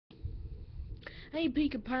Hey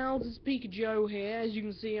Pika pals, it's PikaJoe here. As you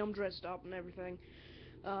can see, I'm dressed up and everything.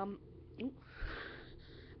 Um,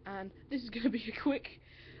 and this is going to be a quick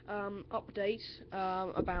update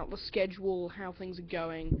about the schedule, how things are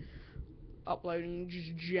going, uploading,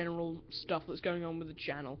 just general stuff that's going on with the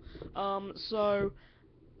channel. So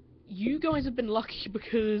you guys have been lucky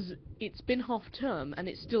because it's been half term, and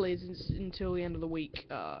it still is until the end of the week.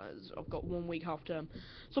 I've got 1 week half term,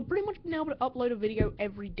 so I've pretty much been able to upload a video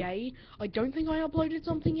every day. I don't think I uploaded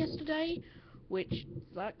something yesterday, which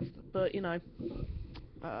sucks, but you know,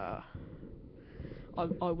 I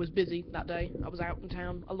was busy that day. I was out in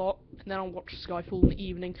town a lot, and then I watched Skyfall in the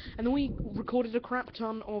evening, and then we recorded a crap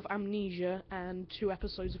ton of Amnesia and 2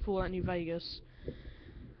 episodes of Fallout New Vegas.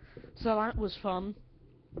 So that was fun.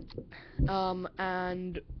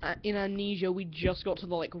 And in Amnesia, we just got to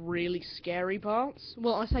the, like, really scary parts.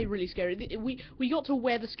 Well, I say really scary. We got to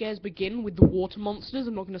where the scares begin with the water monsters.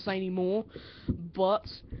 I'm not going to say any more, but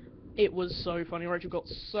it was so funny. Rachel got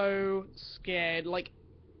so scared. Like,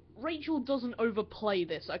 Rachel doesn't overplay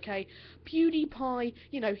this, okay? PewDiePie,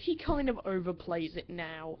 you know, he kind of overplays it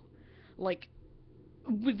now. Like,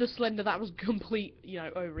 with the Slender, that was complete, you know,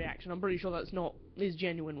 overreaction. I'm pretty sure that's not his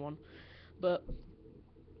genuine one. But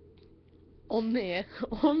on there,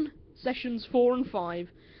 on sessions 4 and 5,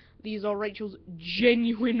 these are Rachel's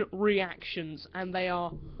genuine reactions, and they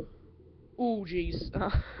are, oh jeez.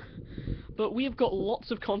 But we have got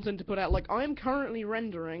lots of content to put out. Like, I am currently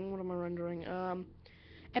rendering, what am I rendering?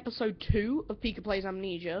 Episode 2 of Pika Plays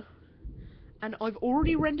Amnesia, and I've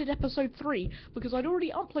already rendered episode 3, because I'd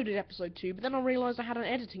already uploaded episode 2, but then I realised I had an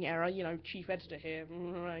editing error, you know, chief editor here.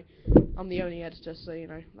 I'm the only editor, so, you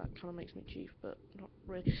know, that kind of makes me chief, but not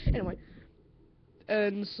really. Anyway.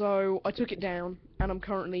 And so I took it down, and I'm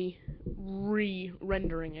currently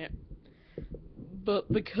re-rendering it. But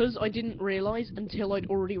because I didn't realise until I'd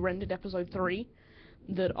already rendered episode 3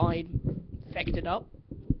 that I'd effected it up,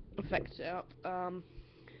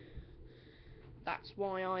 that's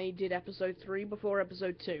why I did episode 3 before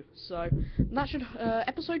episode 2. So that should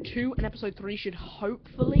episode 2 and episode 3 should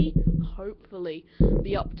hopefully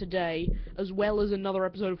be up today, as well as another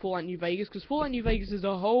episode of Fallout New Vegas, because Fallout New Vegas is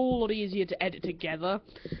a whole lot easier to edit together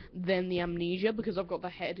than the Amnesia, because I've got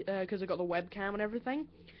the because I've got the webcam and everything,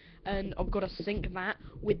 and I've got to sync that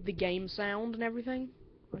with the game sound and everything.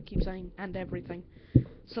 I keep saying and everything,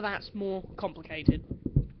 so that's more complicated.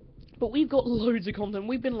 But we've got loads of content.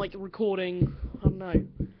 We've been, like, recording, I don't know,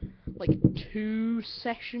 like 2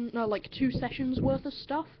 sessions worth of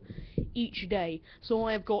stuff each day. So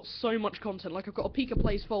I have got so much content. Like, I've got a Pika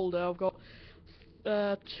Plays folder. I've got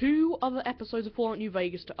 2 other episodes of Fallout New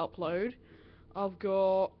Vegas to upload. I've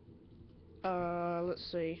got let's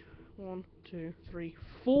see, 1, 2, 3,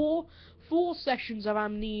 4 sessions of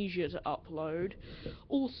Amnesia to upload.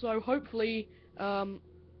 Also, hopefully,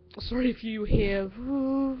 sorry if you hear,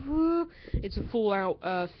 it's a Fallout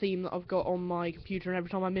theme that I've got on my computer, and every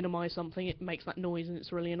time I minimize something it makes that noise and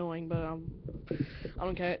it's really annoying, but I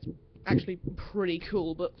don't care, it's actually pretty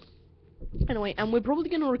cool. But anyway, and we're probably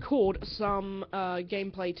going to record some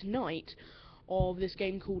gameplay tonight of this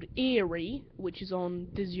game called Eerie, which is on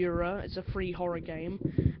Desura. It's a free horror game,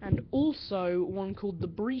 and also one called The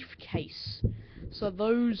Briefcase. So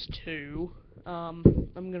those 2 I'm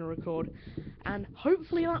gonna record, and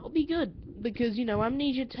hopefully that will be good, because, you know,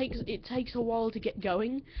 Amnesia takes a while to get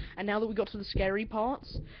going, and now that we got to the scary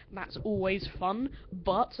parts, that's always fun,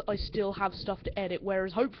 but I still have stuff to edit,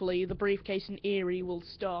 whereas hopefully The Briefcase and Eerie will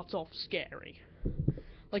start off scary.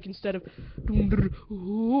 Like, instead of,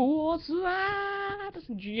 what's that?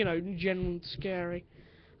 You know, general scary.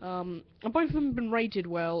 And both of them have been rated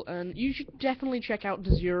well, and you should definitely check out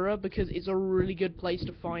Desura, because it's a really good place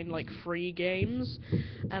to find, like, free games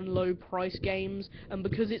and low price games, and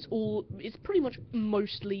because it's pretty much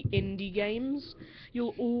mostly indie games,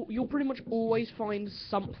 you'll pretty much always find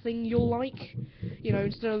something you'll like. You know,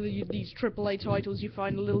 instead of these AAA titles, you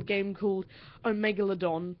find a little game called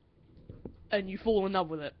Omegalodon, and you fall in love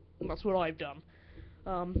with it. And that's what I've done.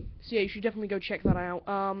 So yeah, you should definitely go check that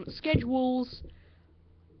out. Schedules,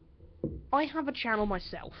 I have a channel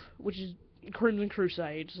myself, which is Crimson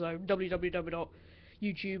Crusade, so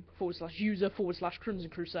www.youtube.com/user/Crimson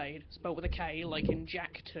Crusade, spelled with a K, like in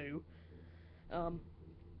Jack 2.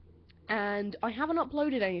 And I haven't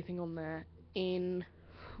uploaded anything on there in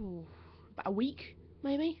about a week,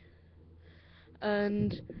 maybe?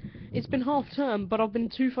 And it's been half term, but I've been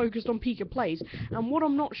too focused on Pika Plays, and what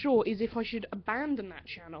I'm not sure is if I should abandon that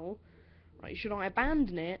channel. Right, should I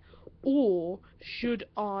abandon it, or should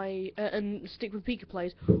I, and stick with Pika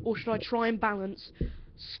Plays, or should I try and balance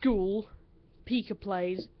school, Pika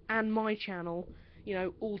Plays, and my channel, you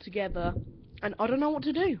know, all together, and I don't know what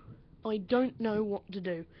to do. I don't know what to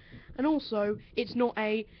do. And also, it's not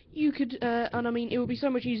a, you could, and I mean, it would be so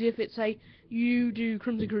much easier if it's a, you do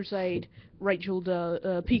Crimson Crusade, Rachel does,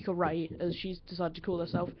 PikaJoe, as she's decided to call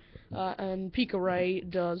herself, and PikaJoe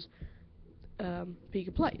does,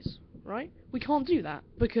 Pika Plays, right? We can't do that,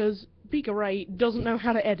 because PikaJoe doesn't know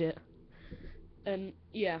how to edit. And,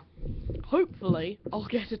 yeah, hopefully, I'll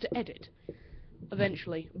get her to edit,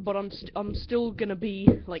 eventually, but I'm still gonna be,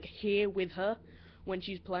 like, here with her, when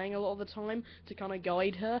she's playing a lot of the time, to kind of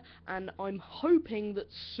guide her, and I'm hoping that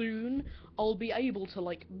soon I'll be able to,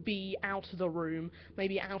 like, be out of the room,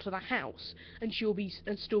 maybe out of the house, and she'll be,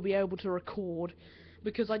 and still be able to record,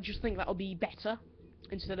 because I just think that'll be better,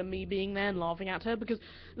 instead of me being there and laughing at her, because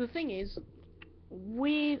the thing is,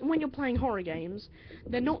 when you're playing horror games,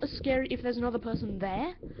 they're not as scary if there's another person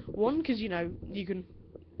there. One, because, you know, you can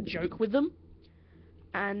joke with them,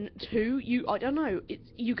 and two, I don't know,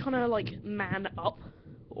 you kind of like man up,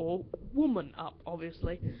 or woman up,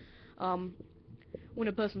 obviously, when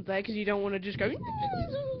a person's there, because you don't want to just go,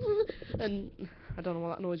 and I don't know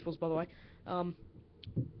what that noise was, by the way,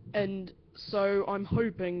 and so I'm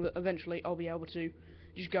hoping that eventually I'll be able to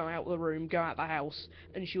just go out of the room, go out the house,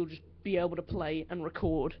 and she'll just be able to play and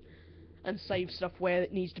record, and save stuff where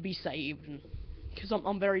it needs to be saved, because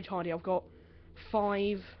I'm very tidy. I've got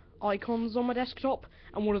 5 icons on my desktop,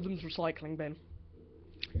 and one of them's recycling bin.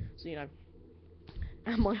 So, you know.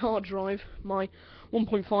 And my hard drive, my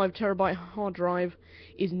 1.5 terabyte hard drive,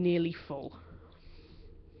 is nearly full.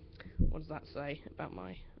 What does that say about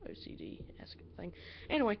my OCD-esque thing?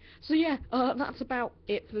 Anyway, so yeah, that's about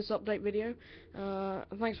it for this update video.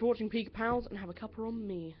 Thanks for watching, Pika Pals, and have a cuppa on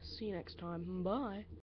me. See you next time. Bye.